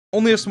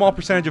Only a small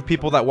percentage of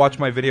people that watch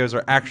my videos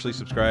are actually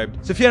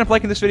subscribed. So if you end up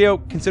liking this video,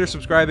 consider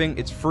subscribing.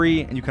 It's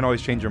free and you can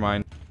always change your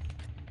mind.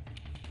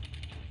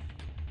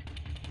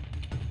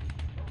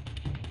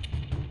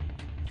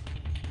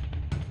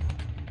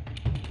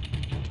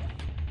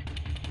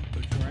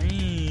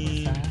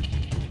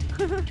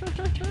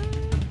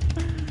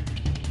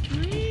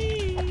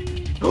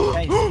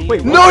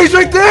 Wait, no, he's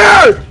right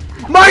there!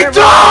 My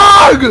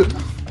dog!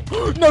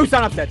 No,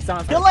 stand up, dead.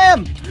 Stand up. Kill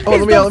him! Oh,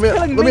 let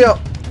me out.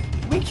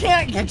 We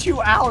can't get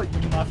you out,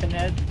 you muffin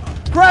head.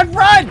 Run!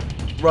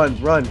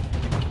 Run.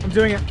 I'm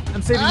doing it.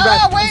 I'm saving you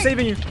guys. Wait. I'm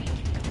saving you.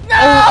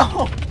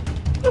 No!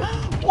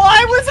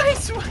 Why was I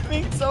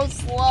swimming so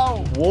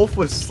slow? Wolf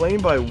was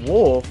slain by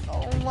wolf.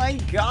 Oh my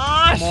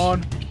gosh! Come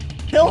on.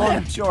 Kill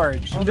him,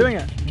 George. I'm doing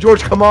it.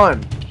 George, come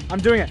on. I'm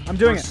doing it. I'm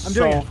doing it. I'm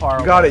doing it.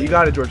 Far You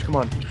got it, George, come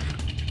on.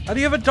 How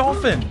do you have a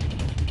dolphin?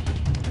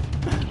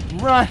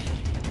 Run!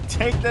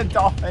 Take the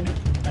dolphin.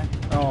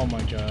 Oh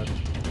my god.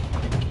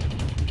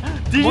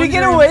 Did you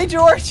get away,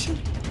 George?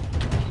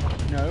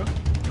 No.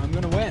 I'm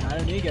gonna win. I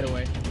don't need to get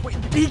away. Wait,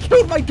 he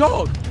killed my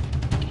dog!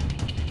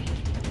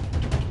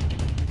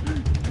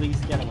 Please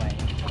get away.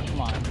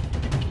 Come on.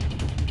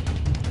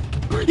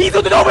 He's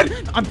on the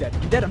dolphin! I'm dead.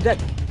 I'm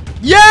dead.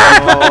 Yes!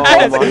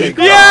 Oh my Yes!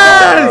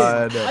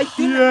 God. I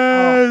think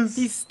Yes!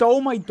 he stole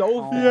my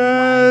dolphin.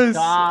 Yes!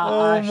 gosh.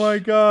 Oh my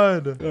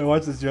god.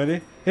 Watch this, Jody.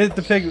 Hit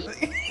the pig.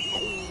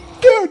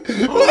 Dude!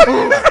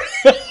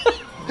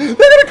 They're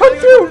gonna come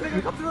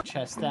through!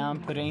 Chest down.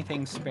 Put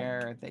anything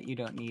spare that you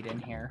don't need in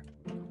here.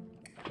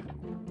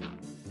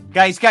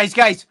 Guys!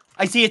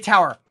 I see a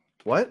tower.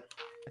 What?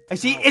 I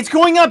see. It's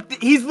going up.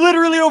 He's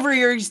literally over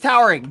here. He's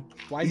towering.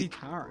 Why is he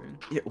towering?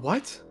 Yeah,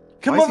 what?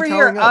 Come Why is over he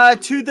here. towering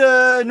up? To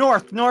the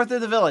north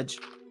of the village.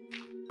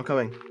 I'm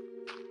coming.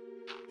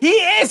 He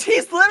is.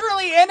 He's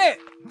literally in it.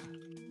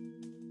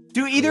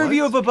 Do either of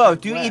you have a bow?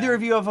 Do either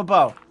of you have a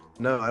bow?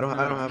 No, I don't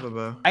have a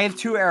bow. I have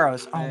 2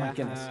 arrows. Oh my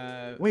goodness.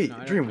 Wait,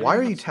 no, Dream, why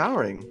are you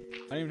towering?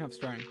 I don't even have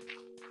strength.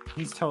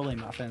 He's totally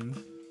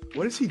muffins.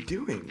 What is he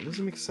doing? It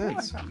doesn't make Oh, I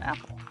sense. got an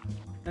apple.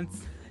 And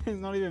it's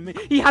not even me.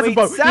 He has Wait, a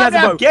bow. He sound has a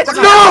out, bow. get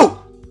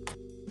No!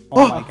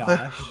 Oh my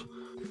gosh.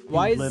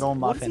 Why is little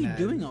what is muffin he head.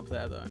 doing up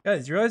there though?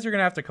 Guys, you realize you're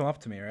gonna have to come up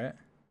to me, right?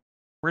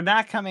 We're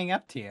not coming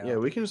up to you. Yeah,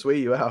 we can just wait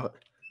you out.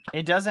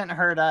 It doesn't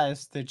hurt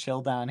us to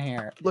chill down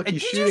here. Look,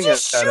 he's Did shooting you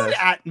just at shoot us.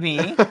 at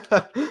me?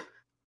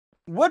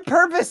 What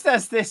purpose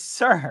does this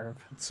serve?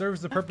 It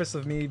serves the purpose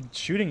of me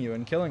shooting you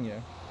and killing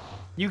you.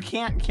 You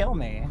can't kill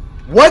me.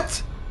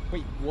 What?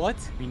 Wait, what?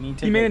 We need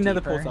to He made get another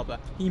deeper. portal up there.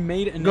 He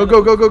made Go,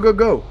 another.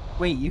 go.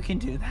 Wait, you can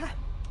do that?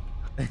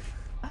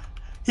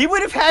 He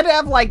would have had to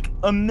have like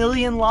a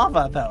million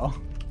lava though.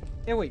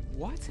 Yeah, wait,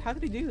 what? How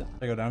did he do that?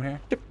 I go down here.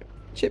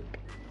 Chip.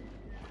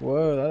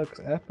 Whoa, that looks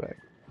epic.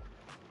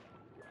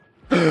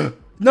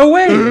 No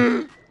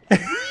way!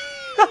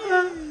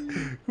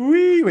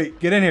 Wait,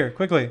 get in here,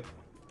 quickly.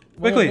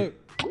 Quickly.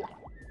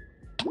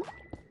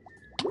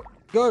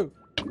 Go.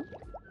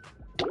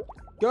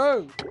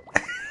 Go.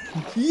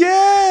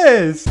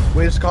 Yes! Wait,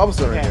 there's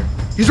cobblestone right Okay. here.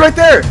 He's right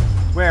there!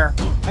 Where?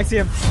 I see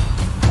him.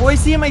 Oh, I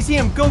see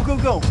him. Go.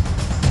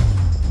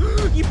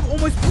 You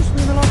almost pushed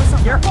me in the lava.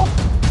 Something. Careful.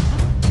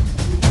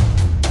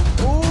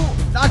 Oh,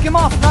 knock him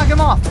off.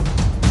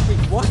 Wait,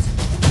 what?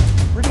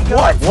 Where'd he go?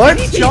 What?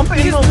 Did he jump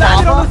He in the just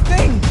landed on lava? the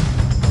thing.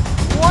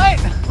 What?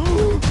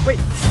 Wait,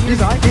 you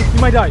die?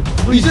 You might die.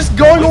 He's just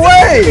going He's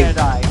away! gonna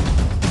die.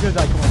 He's gonna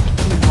die.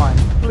 Come on.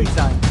 Please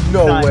die.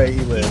 No Done. way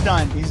he lived. He's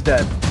done. He's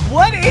dead.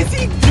 What is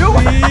he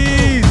doing?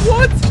 Please!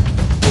 What?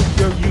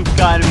 You've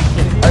got to be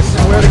kidding me. I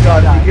swear to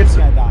God, if he gets He's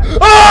gonna die.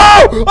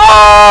 Oh!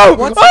 Oh!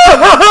 What's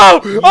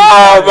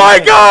Oh my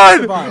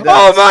god! Survived.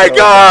 Oh my so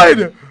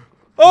god!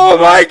 Oh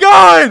my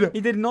god! He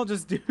did not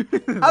just do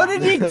How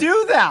did he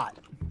do that?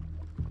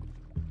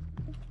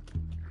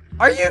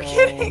 Are you Oh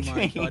kidding my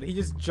me? god, he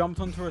just jumped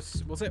onto a...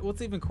 What's it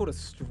even called? A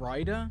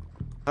strider?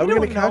 How are we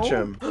don't gonna catch know.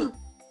 him?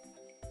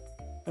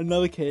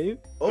 Another cave?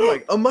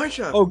 Oh my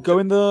shot! Oh, go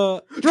in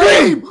the...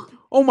 Dream!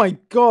 Oh my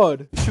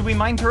god. Should we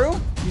mine through?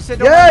 You said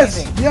don't mine Yes!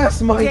 anything.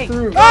 Yes, mine Okay,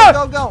 through.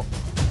 Go.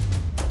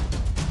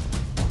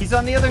 He's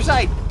on the other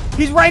side.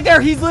 He's right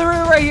there. He's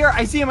literally right here.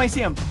 I see him.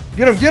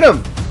 Get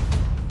him!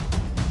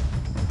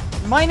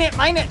 Mine it.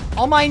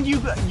 I'll mine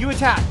you. You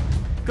attack.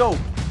 Go.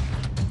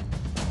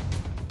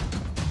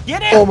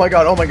 Get him. Oh my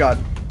god.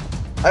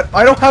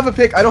 I don't have a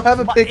pick. I don't have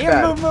a pick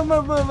pad.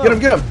 Move.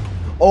 Get him.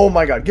 Oh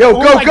my god. Go,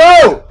 Oh go, my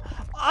go!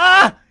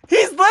 Ah!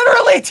 He's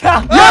literally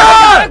down. Yeah!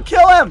 I gotta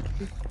kill him.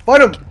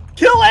 Fight him!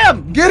 Kill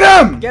him. Get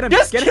him! Get him.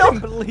 Just get kill him.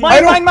 him. please.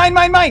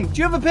 Mine. Do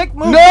you have a pick?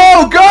 Move.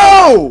 No,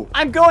 go!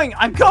 I'm going.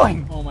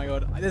 Oh my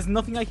god. There's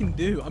nothing I can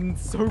do. I'm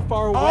so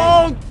far away.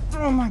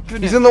 Oh my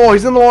goodness. He's in the wall.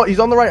 He's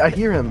on the right. I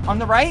hear him. On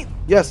the right?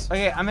 Yes.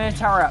 Okay, I'm gonna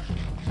tower up.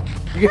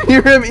 You can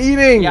hear him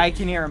eating. Yeah, I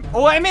can hear him.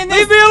 Oh, I'm in this.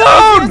 Leave me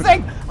alone!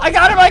 Thing. I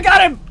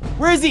got him.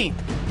 Where is he?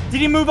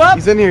 Did he move up?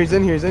 He's in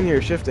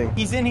here, shifting.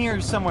 He's in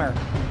here somewhere.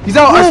 He's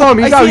out. I saw him.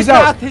 He's I out. see He's his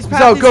out. path, his He's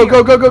path out. is Go,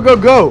 here.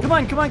 go. Come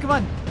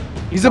on.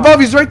 He's above.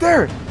 He's right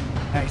there.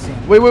 I see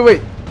him.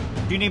 Wait.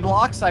 Do you need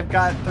blocks? I've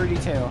got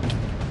 32.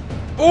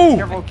 Oh!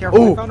 Careful,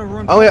 careful. Ooh. Found a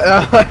rune.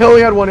 I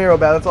only had one arrow,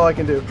 bat. That's all I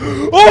can do.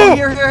 Oh, Oh!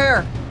 here.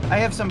 I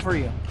have some for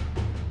you.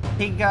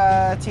 Take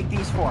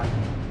these 4. All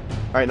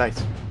right, nice.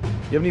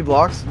 You have any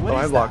blocks? What Oh, I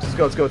is have blocks.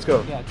 that? Let's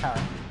go. Yeah, tower.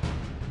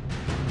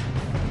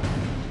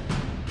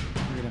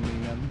 We're gonna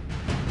meet him.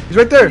 He's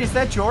right there. Wait, is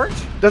that George?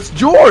 That's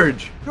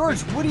George. George,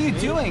 what are you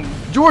doing?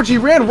 George, he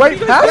ran right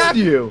you past back?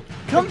 you.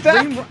 Come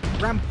back!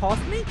 Ran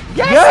past me?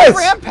 Yes, he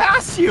ran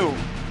past you!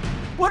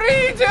 What are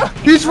you doing?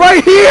 He's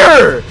right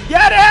here.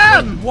 Get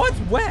him! What?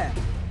 Where?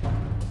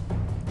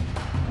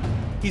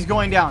 He's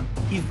going down.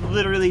 He's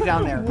literally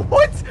down there.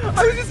 What?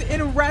 I was just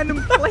in a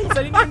random place.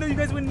 I didn't even know you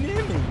guys were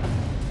near me.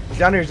 He's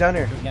down here.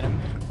 Get him.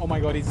 Oh my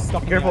god, he's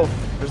stuck. Be careful.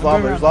 There's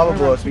lava. There's lava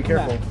below us. Be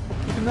careful.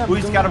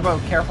 Who's got a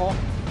boat? Careful.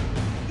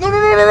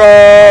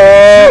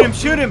 No.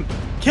 Shoot him!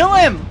 Kill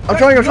him! I'm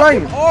trying.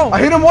 Oh. I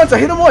hit him once.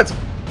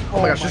 Oh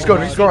my gosh, my just go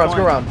God.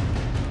 around.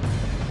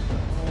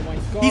 Oh my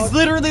god. He's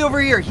literally over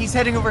here. He's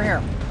heading over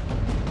here.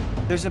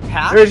 There's a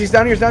path. There he is. He's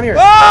down here.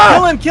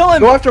 Ah! Kill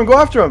him! Go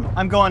after him.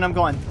 I'm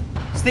going.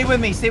 Stay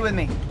with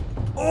me.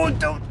 Oh,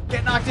 don't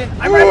get knocked in.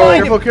 I'm right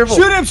behind him. Careful.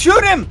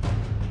 Shoot him!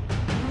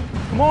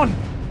 Come on.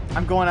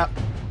 I'm going up.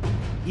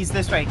 He's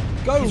this way.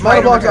 Go. He's I'm out of right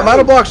over blocks. here. I'm out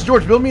of blocks.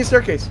 George, build me a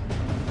staircase.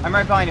 I'm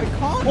right behind him.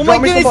 can't. Oh Drop my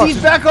me some goodness,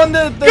 he's boxes. back on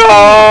the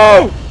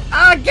Go!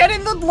 Ah, get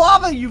in the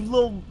lava, you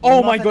little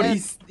Oh my god,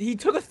 muffin. he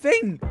took a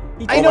thing.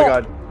 He I Oh took- my know.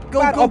 god. Go,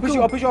 Bad, go, I'll push go.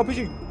 you.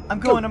 I'm I'm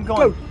going.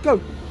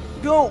 going.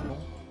 Go.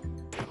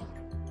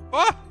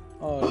 Ah!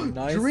 Oh,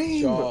 nice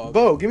Dream. job.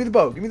 Bow. Give me the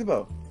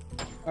bow.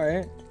 All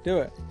right, do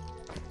it.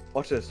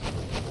 Watch this.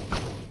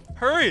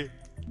 Hurry!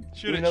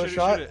 Shoot Need it, another shoot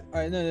shot? it, shoot it.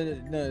 All right,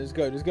 no, just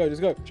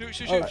go.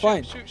 Shoot, Oh,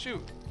 fine.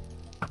 shoot.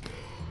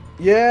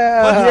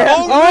 Yeah. Yeah.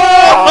 Oh,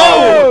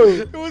 Oh!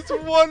 no! It was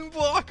 1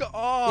 block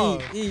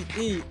off.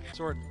 Eat.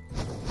 Sword.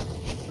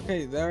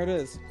 Okay, there it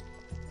is.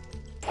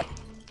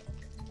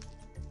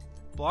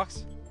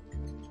 Blocks.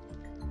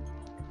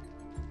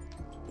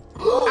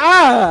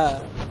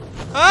 Ah!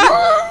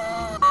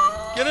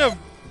 Ah! Get him!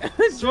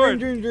 Sword.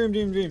 Dream.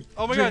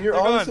 Oh my Dude, god, you're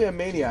they're honestly gone. a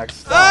maniac.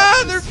 Stop.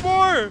 Ah, there's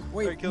more!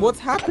 Wait, Alright, kill what's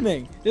him.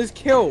 happening? Just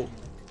kill.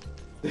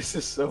 This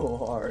is so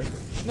hard.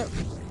 No,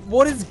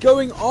 what is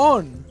going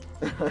on?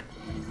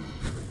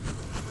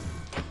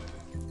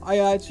 I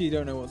actually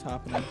don't know what's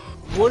happening.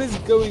 What is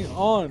going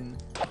on?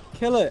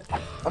 Kill it.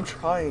 I'm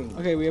trying.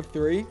 Okay, we have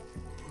 3.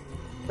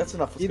 That's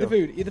enough. Let's Eat go.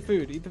 the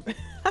food.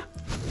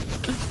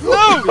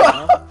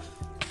 No!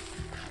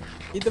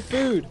 Eat the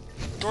food.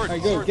 Sword,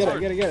 Alright, go. sword, Get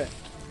sword. it.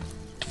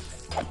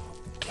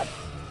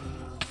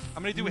 How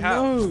many do we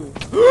have? No.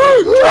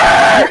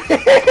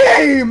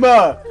 Game!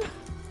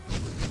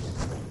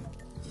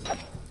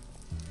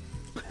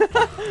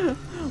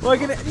 We're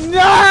gonna.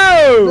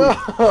 No!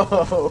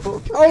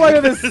 No! Oh my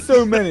god, there's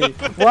so many.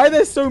 Why are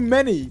there so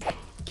many?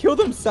 Kill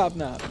them,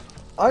 Sapnap.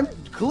 I'm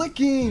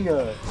clicking!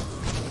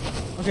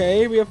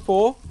 Okay, we have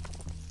 4.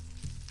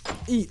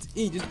 Eat,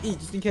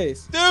 just in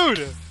case.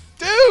 Dude,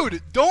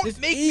 don't Just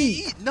make eat.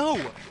 me eat. No,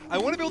 I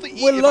want to be able to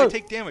eat Well, if I look.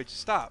 take damage.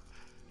 Stop.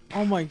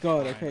 Oh my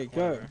god, okay,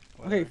 go.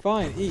 Okay,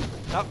 fine, eat.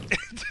 Stop.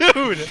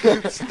 Dude,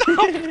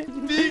 stop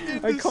being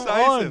Hey, come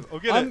on. indecisive. Oh,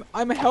 get it.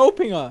 I'm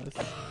helping us.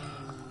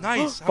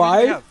 Nice. How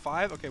many do we 5? have?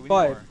 5? Okay, we need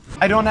 5. more.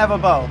 I don't have a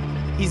bow.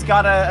 He's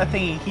got a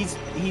thingy. He's.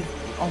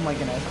 Oh my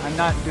goodness. I'm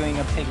not doing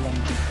a piglin.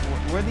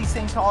 What are these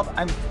things called?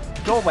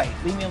 Go away.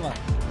 Leave me alone.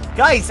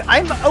 Guys,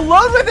 I'm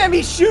alone with him.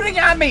 He's shooting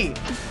at me.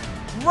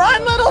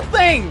 Run, little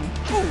thing.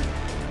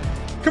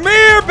 Come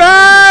here,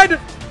 bad.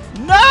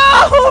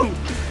 No!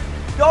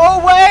 Go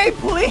away,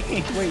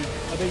 please. Wait,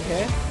 are they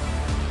here?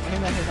 I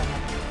think they're here somewhere.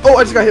 Oh,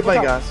 I just got hit by a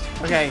Look out.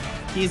 gas. Okay,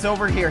 he's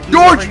over here. He's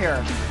George! over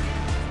here.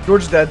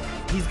 George's dead.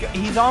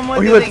 He's on one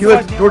Oh, of he the lived, things. he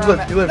lived. so I George can't lived,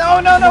 run he lived. No,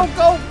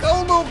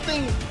 go, little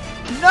thing.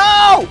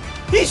 No!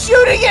 He's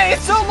shooting it.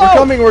 It's so low. We're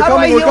How do I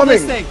coming, we're heal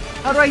this coming.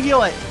 thing? How do I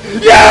heal it?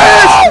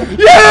 Yes!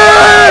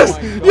 Yes!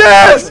 Oh my God.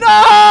 Yes! Did No!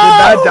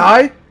 that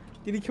die?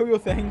 Did he kill your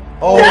thing?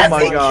 Oh Yes,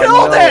 my he god,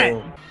 killed no.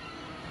 it!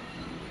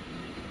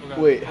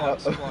 Okay, Wait,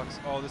 blocks, how- blocks.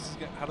 Oh, this is.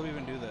 How do we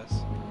even do this?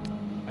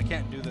 I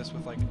can't do this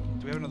with like.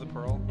 Do we have another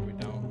pearl? Or we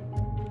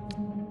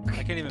don't.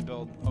 I can't even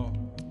build. Oh.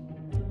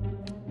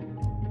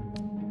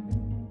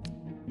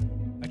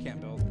 I can't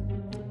build.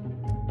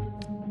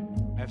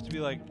 I have to be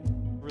like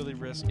really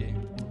risky.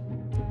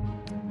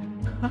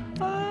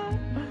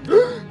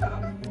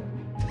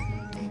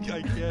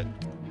 I can't.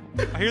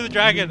 I hear the You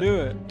dragon. can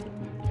do it.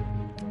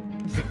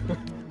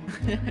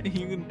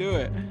 You can do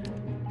it.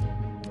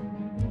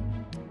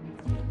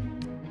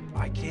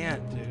 I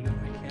can't, dude.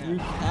 I You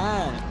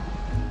can't. can.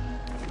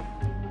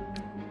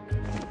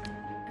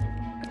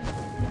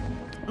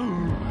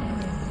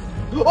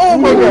 Oh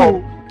my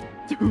god!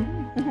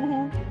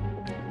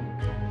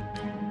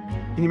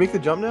 Can you make the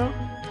jump now?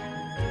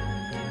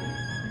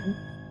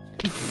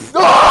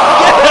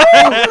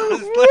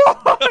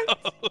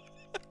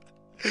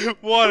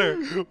 Water,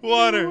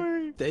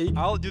 water. There you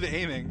I'll do the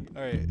aiming.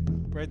 All right,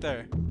 right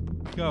there.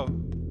 Go.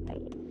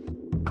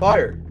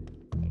 Fire!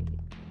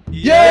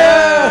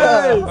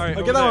 Yeah! All right,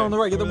 Oh, over get that there, one on the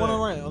right. Get the over one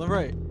there. on the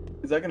right. On the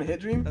right. Is that gonna hit,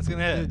 Dream? That's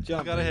gonna hit. Good It's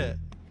jump. gotta hit.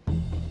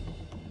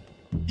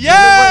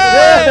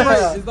 Yes!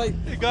 Right, it's like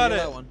You got yeah, it.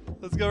 that one.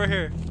 Let's go over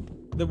here.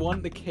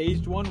 The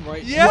caged one,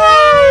 right?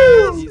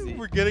 Yes! Easy.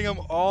 We're getting them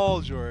all,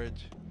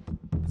 George.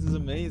 This is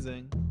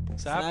amazing.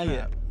 Sap Snag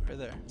map. Right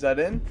there. Is that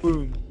in?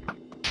 Boom.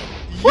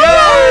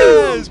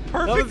 Yes! That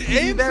Perfect was easy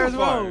aim there so as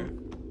far. well.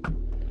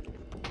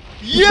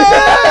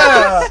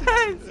 Yes!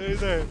 Right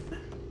there.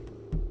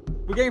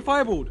 We're getting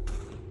fireballed.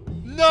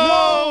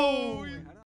 No!